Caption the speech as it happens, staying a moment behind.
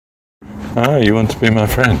Ah, you want to be my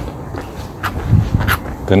friend?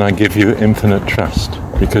 Then I give you infinite trust,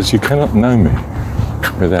 because you cannot know me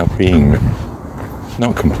without being me.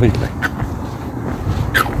 Not completely.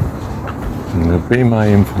 And to be my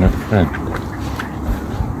infinite friend,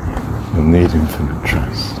 you'll need infinite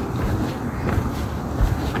trust.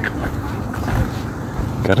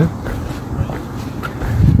 Got it?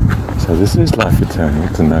 So this is life eternal,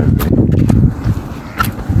 to know me.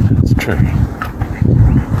 It's true.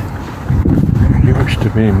 You wish to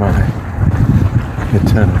be my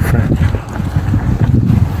eternal friend.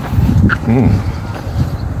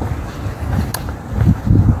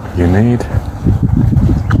 You need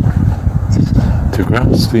to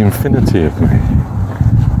grasp the infinity of me,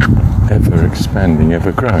 ever expanding,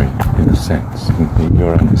 ever growing, in a sense, in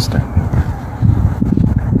your understanding.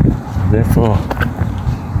 Therefore,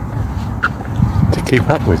 to keep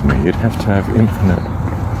up with me, you'd have to have infinite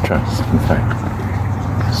trust and faith.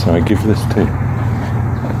 So I give this to you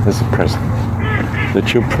as a present,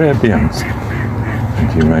 that your prayer be answered,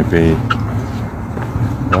 and you may be,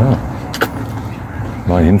 well,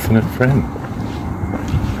 my infinite friend.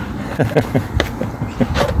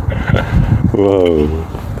 Whoa,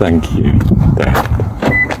 thank you, Dad.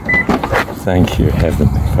 Thank you,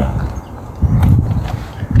 Heavenly Father.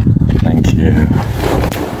 Thank you,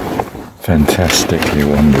 fantastically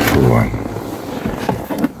wonderful one.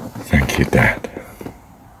 Thank you, Dad.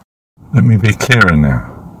 Let me be clearer now.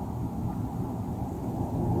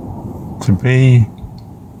 To be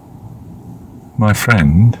my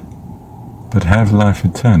friend, but have life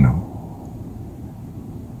eternal,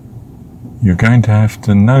 you're going to have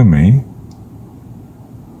to know me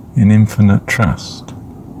in infinite trust.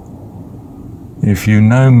 If you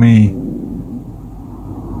know me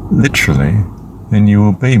literally, then you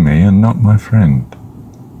will be me and not my friend.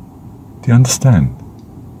 Do you understand?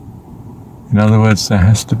 In other words, there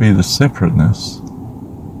has to be the separateness,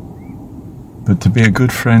 but to be a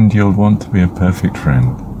good friend, you'll want to be a perfect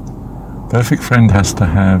friend. Perfect friend has to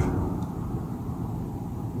have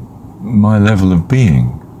my level of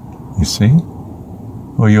being, you see?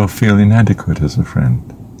 Or you'll feel inadequate as a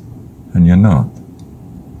friend, and you're not.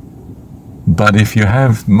 But if you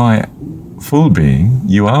have my full being,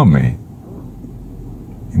 you are me.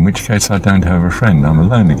 In which case I don't have a friend, I'm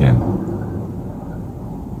alone again.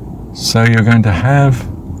 So you're going to have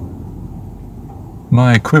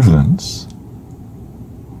my equivalence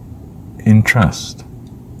in trust.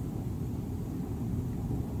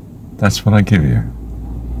 That's what I give you.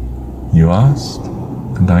 You asked,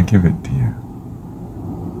 and I give it to you.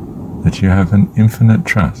 That you have an infinite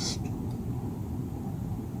trust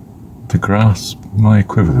to grasp my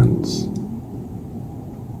equivalence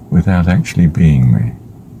without actually being me.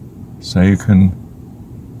 So you can,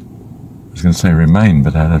 I was going to say remain,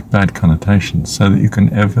 but that had bad connotation, so that you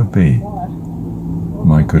can ever be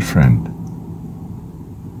my good friend.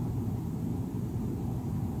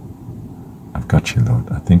 I've got you, Lord.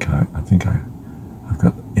 I think I've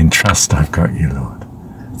got, in trust I've got you, Lord.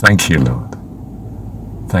 Thank you, Lord.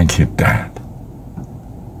 Thank you, Dad.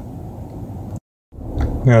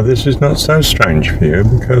 Now, this is not so strange for you,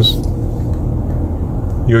 because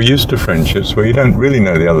you're used to friendships where you don't really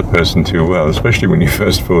know the other person too well, especially when you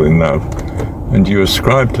first fall in love, and you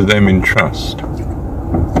ascribe to them in trust.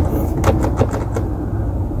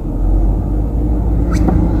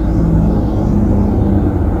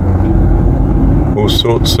 All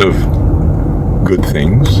sorts of good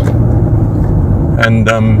things, and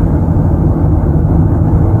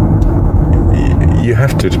you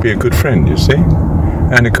have to be a good friend, you see?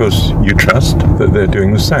 And of course, you trust that they're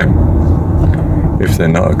doing the same. If they're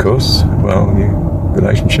not, of course, well, your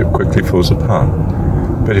relationship quickly falls apart.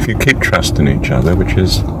 But if you keep trusting each other, which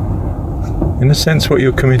is, in a sense, what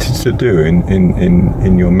you're committed to do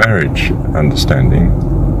in your marriage understanding,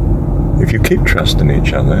 if you keep trusting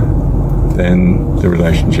each other, then the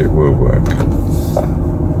relationship will work.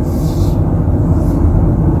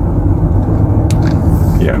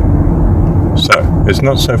 Yeah. So, it's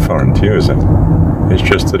not so foreign to you, is it? It's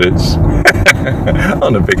just that it's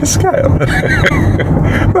on a bigger scale.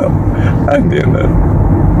 Well, and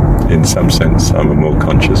in some sense, I'm a more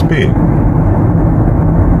conscious being.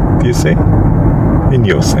 Do you see? In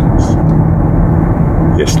your sense.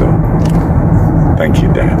 Yes, Lord. Thank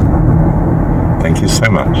you, Dad. Thank you so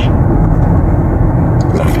much.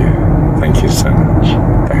 Love you. Thank you so much,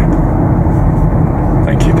 Dad.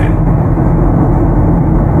 Thank you, Dad.